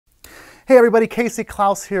Hey everybody, Casey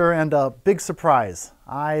Klaus here, and a big surprise.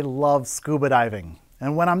 I love scuba diving.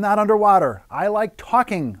 And when I'm not underwater, I like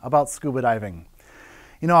talking about scuba diving.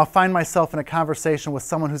 You know, I'll find myself in a conversation with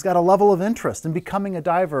someone who's got a level of interest in becoming a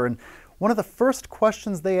diver, and one of the first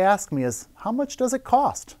questions they ask me is, how much does it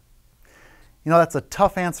cost? You know, that's a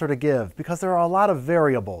tough answer to give because there are a lot of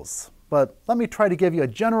variables. But let me try to give you a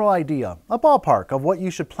general idea, a ballpark of what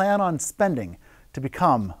you should plan on spending to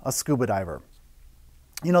become a scuba diver.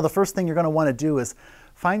 You know, the first thing you're going to want to do is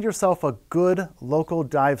find yourself a good local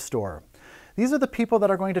dive store. These are the people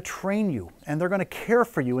that are going to train you, and they're going to care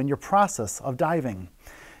for you in your process of diving.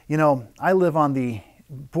 You know, I live on the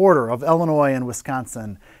border of Illinois and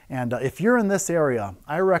Wisconsin, and if you're in this area,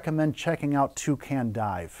 I recommend checking out Toucan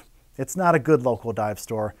Dive. It's not a good local dive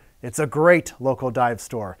store. It's a great local dive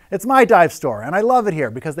store. It's my dive store, and I love it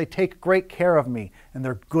here because they take great care of me, and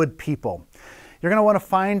they're good people. You're going to want to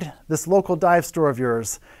find this local dive store of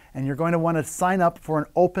yours, and you're going to want to sign up for an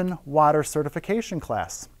open water certification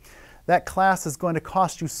class. That class is going to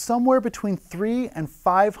cost you somewhere between $300 and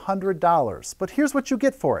 $500, but here's what you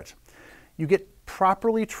get for it. You get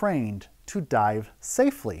properly trained to dive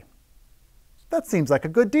safely. That seems like a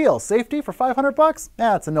good deal. Safety for $500?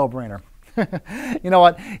 Yeah, it's a no-brainer. You know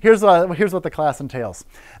what? Here's what the class entails.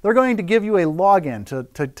 They're going to give you a login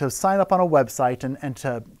to sign up on a website and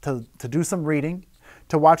to do some reading,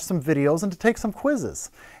 to watch some videos, and to take some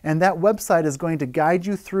quizzes. And that website is going to guide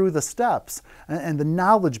you through the steps and the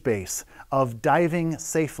knowledge base of diving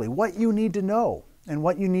safely, what you need to know and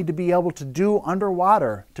what you need to be able to do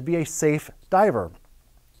underwater to be a safe diver.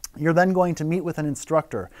 You're then going to meet with an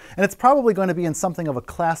instructor, and it's probably going to be in something of a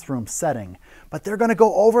classroom setting, but they're going to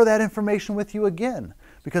go over that information with you again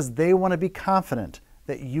because they want to be confident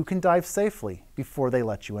that you can dive safely before they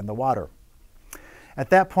let you in the water. At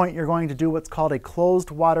that point, you're going to do what's called a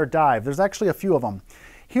closed water dive. There's actually a few of them.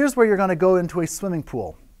 Here's where you're going to go into a swimming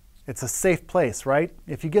pool. It's a safe place, right?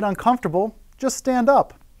 If you get uncomfortable, just stand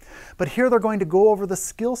up. But here they're going to go over the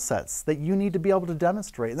skill sets that you need to be able to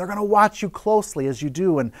demonstrate. They're going to watch you closely as you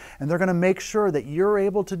do, and they're going to make sure that you're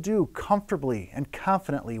able to do comfortably and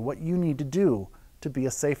confidently what you need to do to be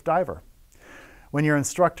a safe diver. When your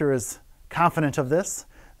instructor is confident of this,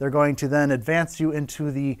 they're going to then advance you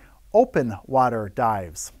into the open water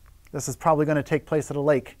dives. This is probably going to take place at a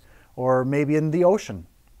lake or maybe in the ocean.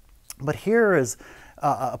 But here is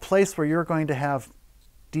a place where you're going to have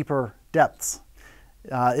deeper depths.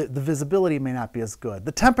 The visibility may not be as good.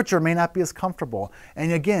 The temperature may not be as comfortable.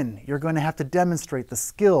 And again, you're going to have to demonstrate the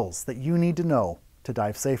skills that you need to know to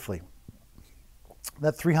dive safely.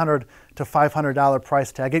 That $300 to $500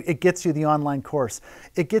 price tag, it gets you the online course.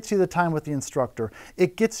 It gets you the time with the instructor.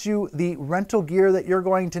 It gets you the rental gear that you're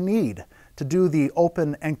going to need to do the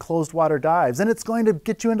open and closed water dives. And it's going to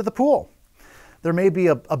get you into the pool. There may be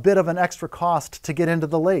a bit of an extra cost to get into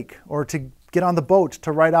the lake or to get on the boat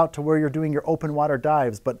to ride out to where you're doing your open water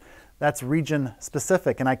dives, but that's region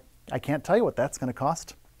specific, and I can't tell you what that's going to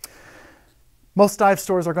cost. Most dive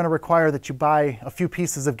stores are going to require that you buy a few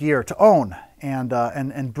pieces of gear to own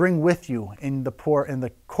and bring with you in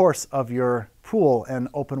the course of your pool and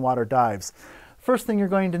open water dives. First thing you're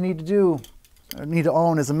going to need to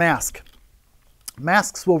own is a mask.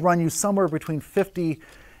 Masks will run you somewhere between $50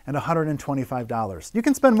 and $125. You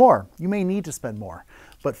can spend more. You may need to spend more.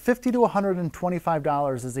 But $50 to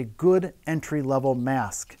 $125 is a good entry-level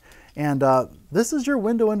mask. And this is your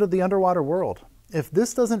window into the underwater world. If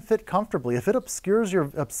this doesn't fit comfortably, if it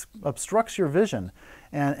obstructs your vision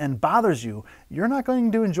and bothers you, you're not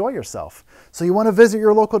going to enjoy yourself. So you want to visit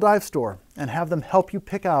your local dive store and have them help you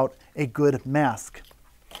pick out a good mask.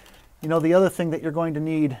 You know, the other thing that you're going to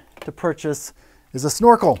need to purchase is a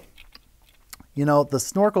snorkel. You know, the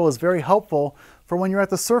snorkel is very helpful for when you're at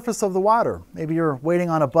the surface of the water. Maybe you're waiting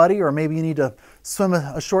on a buddy, or maybe you need to swim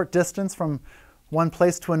a short distance from one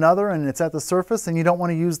place to another and it's at the surface and you don't want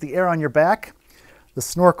to use the air on your back. The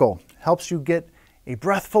snorkel helps you get a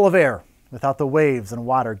breath full of air without the waves and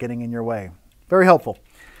water getting in your way. Very helpful.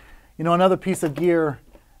 You know, another piece of gear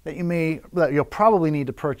that you'll probably need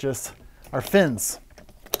to purchase are fins.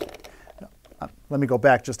 Let me go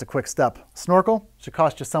back just a quick step. Snorkel should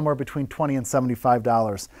cost you somewhere between $20 and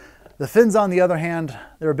 $75. The fins, on the other hand,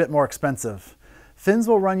 they're a bit more expensive. Fins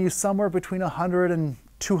will run you somewhere between $100 and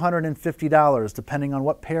 $250, depending on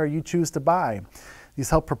what pair you choose to buy. These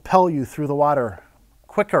help propel you through the water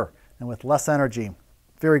quicker and with less energy.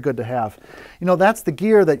 Very good to have. You know, that's the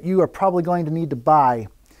gear that you are probably going to need to buy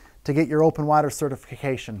to get your open water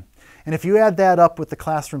certification. And if you add that up with the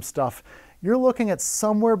classroom stuff, you're looking at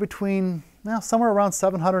somewhere between, somewhere around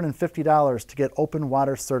 $750 to get open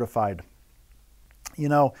water certified. You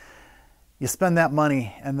know, You spend that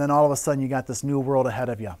money, and then all of a sudden you got this new world ahead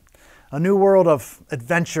of you. A new world of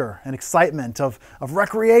adventure and excitement, of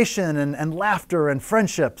recreation and laughter and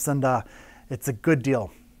friendships, and it's a good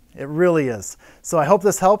deal. It really is. So I hope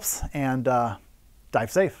this helps, and dive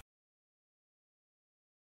safe.